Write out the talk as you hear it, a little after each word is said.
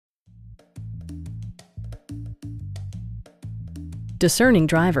Discerning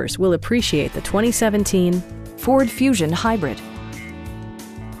drivers will appreciate the 2017 Ford Fusion Hybrid.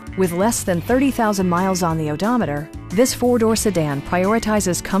 With less than 30,000 miles on the odometer, this four-door sedan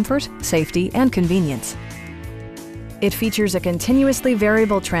prioritizes comfort, safety, and convenience. It features a continuously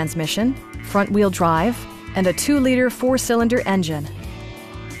variable transmission, front-wheel drive, and a 2-liter 4-cylinder engine.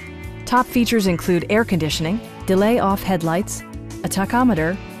 Top features include air conditioning, delay-off headlights, a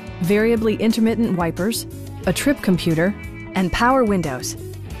tachometer, variably intermittent wipers, a trip computer, and power windows.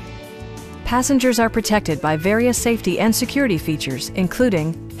 Passengers are protected by various safety and security features,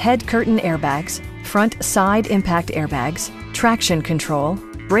 including head curtain airbags, front side impact airbags, traction control,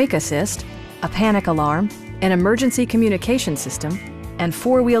 brake assist, a panic alarm, an emergency communication system, and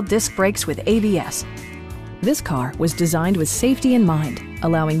 4-wheel disc brakes with ABS. This car was designed with safety in mind,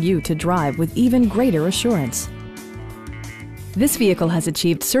 allowing you to drive with even greater assurance. This vehicle has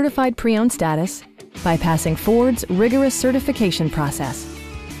achieved certified pre-owned status by passing Ford's rigorous certification process.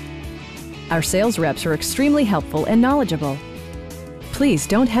 Our sales reps are extremely helpful and knowledgeable. Please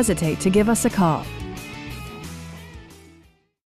don't hesitate to give us a call.